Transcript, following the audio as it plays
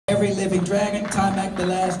every living dragon, Timac the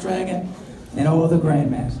last dragon, and all the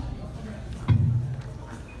grandmasters.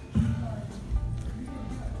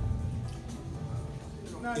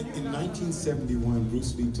 In 1971,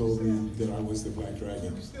 Bruce Lee told me that I was the Black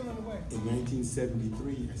Dragon. In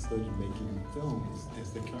 1973, I started making films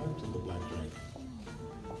as the character of the Black Dragon.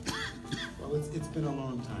 Well, it's been a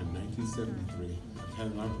long time, 1973. I've had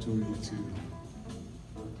an opportunity to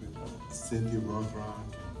work with Cynthia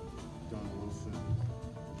Rothrock, Don Wilson.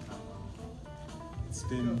 It's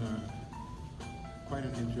been quite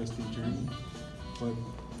an interesting journey, but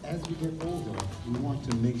as we get older, we want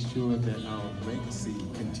to make sure that our legacy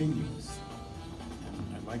continues.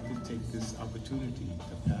 And I'd like to take this opportunity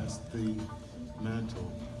to pass the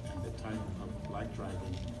mantle and the title of Black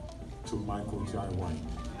Dragon to Michael Jai White.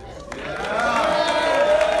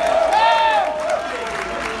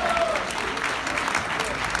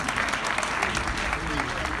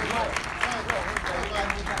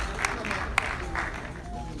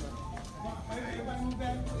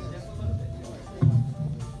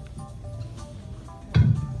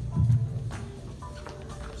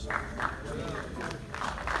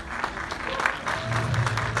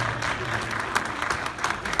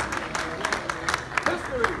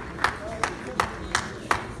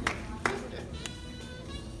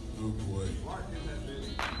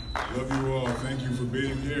 Love you all. Thank you for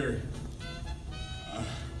being here.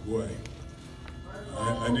 Boy,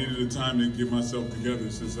 I needed a time to get myself together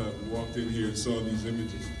since I walked in here and saw these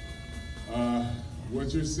images.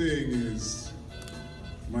 What you're seeing is,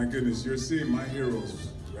 my goodness, you're seeing my heroes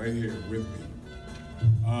right here with me.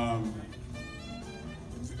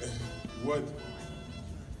 What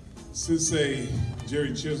Sensei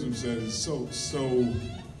Gerry Chisom said is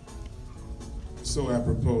so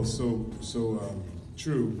apropos, so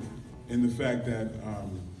true, in the fact that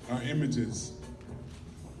our images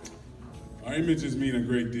mean a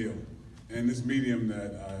great deal. And this medium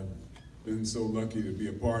that I've been so lucky to be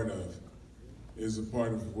a part of is a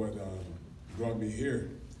part of what brought me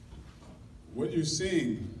here. What you're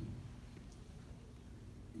seeing,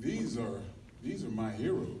 these are my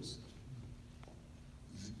heroes.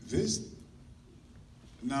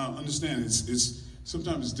 Now understand, it's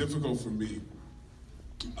sometimes it's difficult for me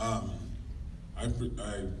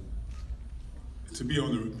to be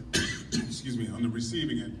on the excuse me, on the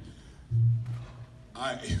receiving end.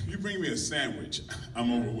 If you bring me a sandwich,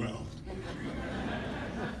 I'm overwhelmed.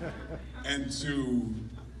 And to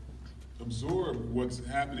absorb what's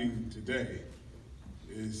happening today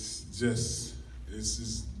is just, it's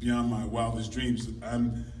just beyond my wildest dreams.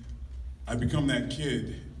 I become that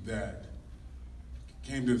kid that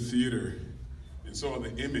came to the theater and saw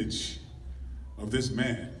the image of this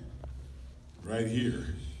man right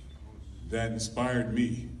here that inspired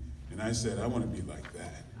me. And I said, I want to be like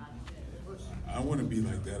that. I want to be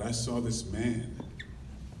like that. I saw this man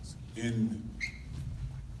in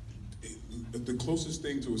the closest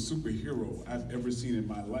thing to a superhero I've ever seen in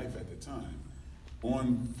my life at the time,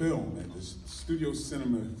 on film at the Studio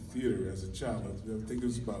Cinema Theater as a child. I think it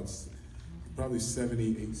was about probably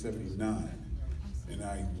 78, 79. And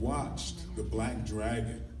I watched The Black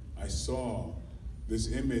Dragon. I saw this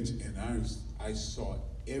image and I saw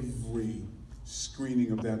every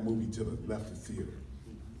screening of that movie till it left the theater.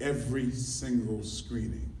 Every single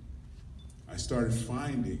screening. I started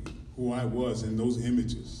finding who I was in those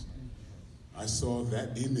images. I saw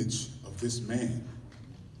that image of this man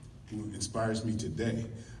who inspires me today.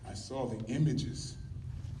 I saw the images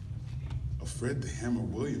of Fred the Hammer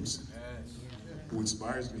Williamson, who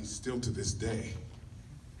inspires me still to this day,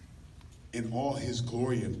 in all his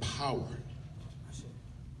glory and power.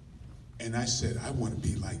 And I said, I want to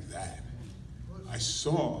be like that. I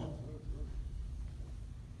saw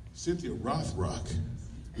Cynthia Rothrock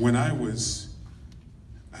when I was,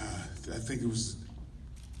 I think it was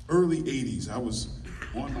early 80s. I was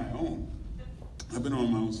on my own. I've been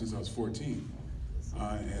on my own since I was 14.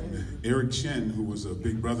 And Eric Chen, who was a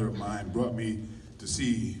big brother of mine, brought me to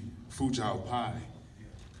see Fu Chao Pai.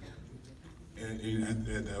 And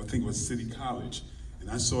I think it was City College.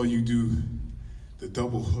 And I saw you do the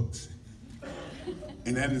double hooks.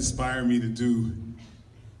 And that inspired me to do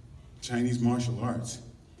Chinese martial arts.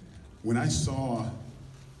 When I saw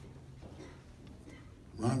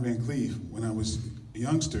Ron Van Clief when I was a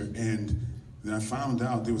youngster, and then I found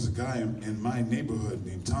out there was a guy in my neighborhood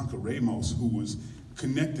named Tonka Ramos who was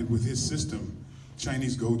connected with his system,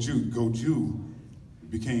 Chinese Goju. Goju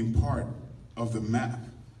became part of the map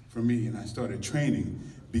for me, and I started training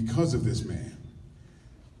because of this man.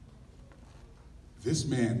 This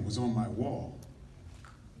man was on my wall.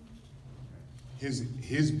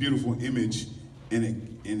 His beautiful image in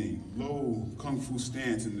a low kung fu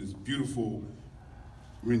stance in this beautiful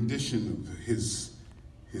rendition of his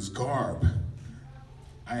garb.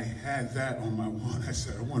 I had that on my wall. I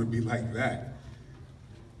said, I want to be like that.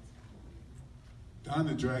 Don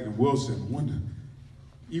the Dragon Wilson,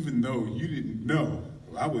 even though you didn't know,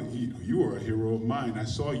 you were a hero of mine. I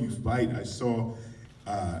saw you fight. I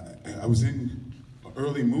was in an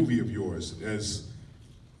early movie of yours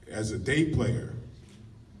as a day player.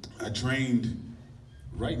 I trained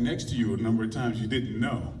right next to you a number of times. You didn't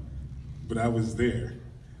know, but I was there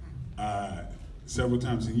several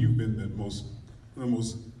times, and you've been one of the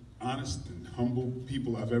most honest and humble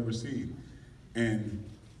people I've ever seen. And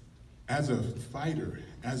as a fighter,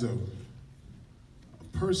 as a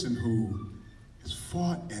person who has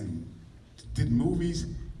fought and did movies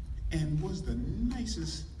and was the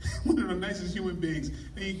nicest, one of the nicest human beings,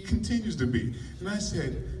 and he continues to be. And I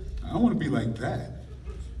said, I want to be like that,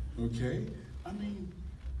 okay? I mean,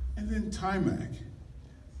 and then Timac.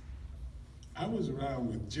 I was around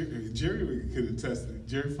with Jerry could attest to it.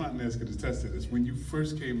 Jerry Fontenez could attest to this. When you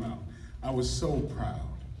first came out, I was so proud.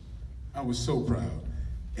 I was so proud.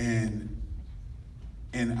 And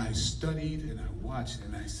I studied and I watched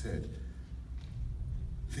and I said,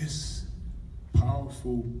 this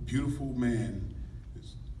powerful, beautiful man,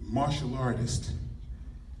 this martial artist,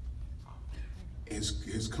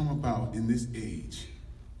 has come about in this age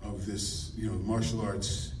of this, martial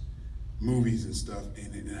arts movies and stuff,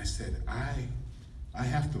 and I said, I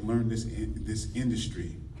have to learn this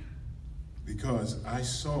industry, because I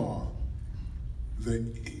saw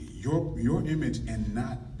your image and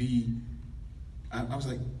not be. I was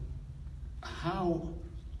like, how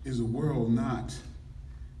is the world not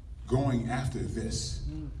going after this?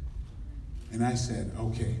 And I said,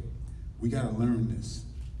 okay, we got to learn this.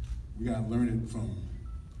 We got to learn it from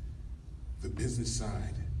the business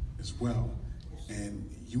side as well. And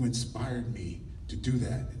you inspired me to do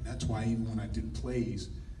that. And that's why even when I did plays,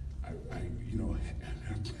 I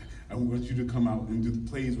want you to come out and do the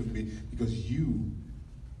plays with me, because you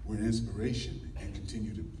were an inspiration and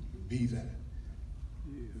continue to be that.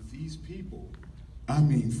 These people, I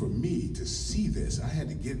mean, for me to see this, I had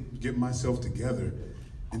to get myself together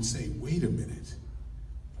and say, wait a minute,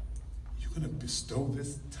 you're gonna bestow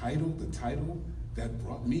this title, the title that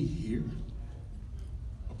brought me here,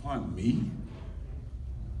 upon me?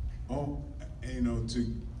 Oh, and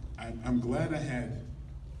I'm glad I had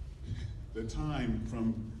the time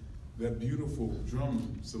from that beautiful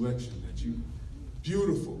drum selection that you,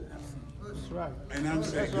 beautiful. That's right. And I'm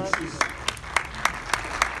saying, That's this is,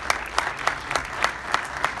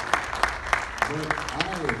 but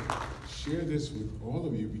I share this with all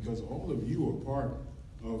of you because all of you are part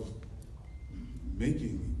of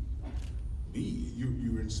making me.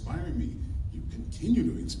 You're inspiring me. You continue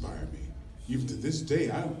to inspire me. To this day,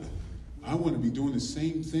 I want to be doing the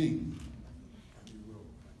same thing.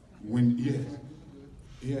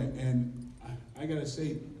 And I gotta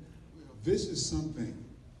say, this is something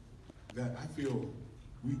that I feel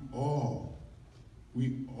we all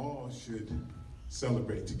should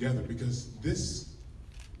celebrate together, because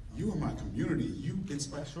you are my community. You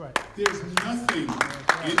inspire. That's right. There's nothing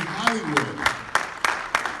in Hollywood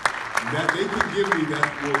that they can give me that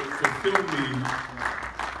will fulfill me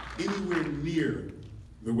anywhere near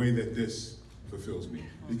the way that this fulfills me.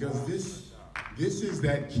 Because this is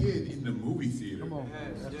that kid in the movie theater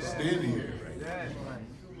standing here right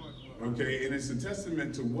now. Okay, and it's a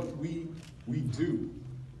testament to what we do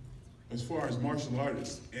as far as martial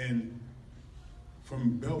artists. And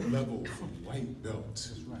from belt level, from white belt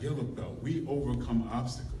to yellow belt, we overcome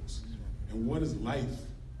obstacles. And what is life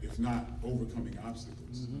if not overcoming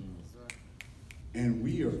obstacles? And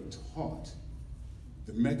we are taught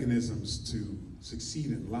the mechanisms to succeed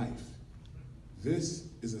in life. This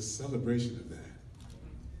is a celebration of that.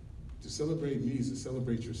 To celebrate me is to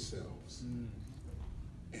celebrate yourselves.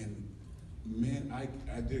 And man,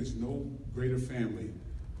 there's no greater family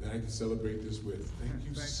that I can celebrate this with. Thank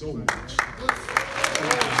you so much.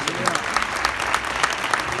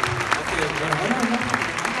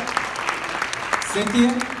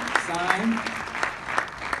 Cynthia, sign.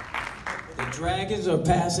 The Dragons are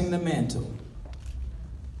passing the mantle.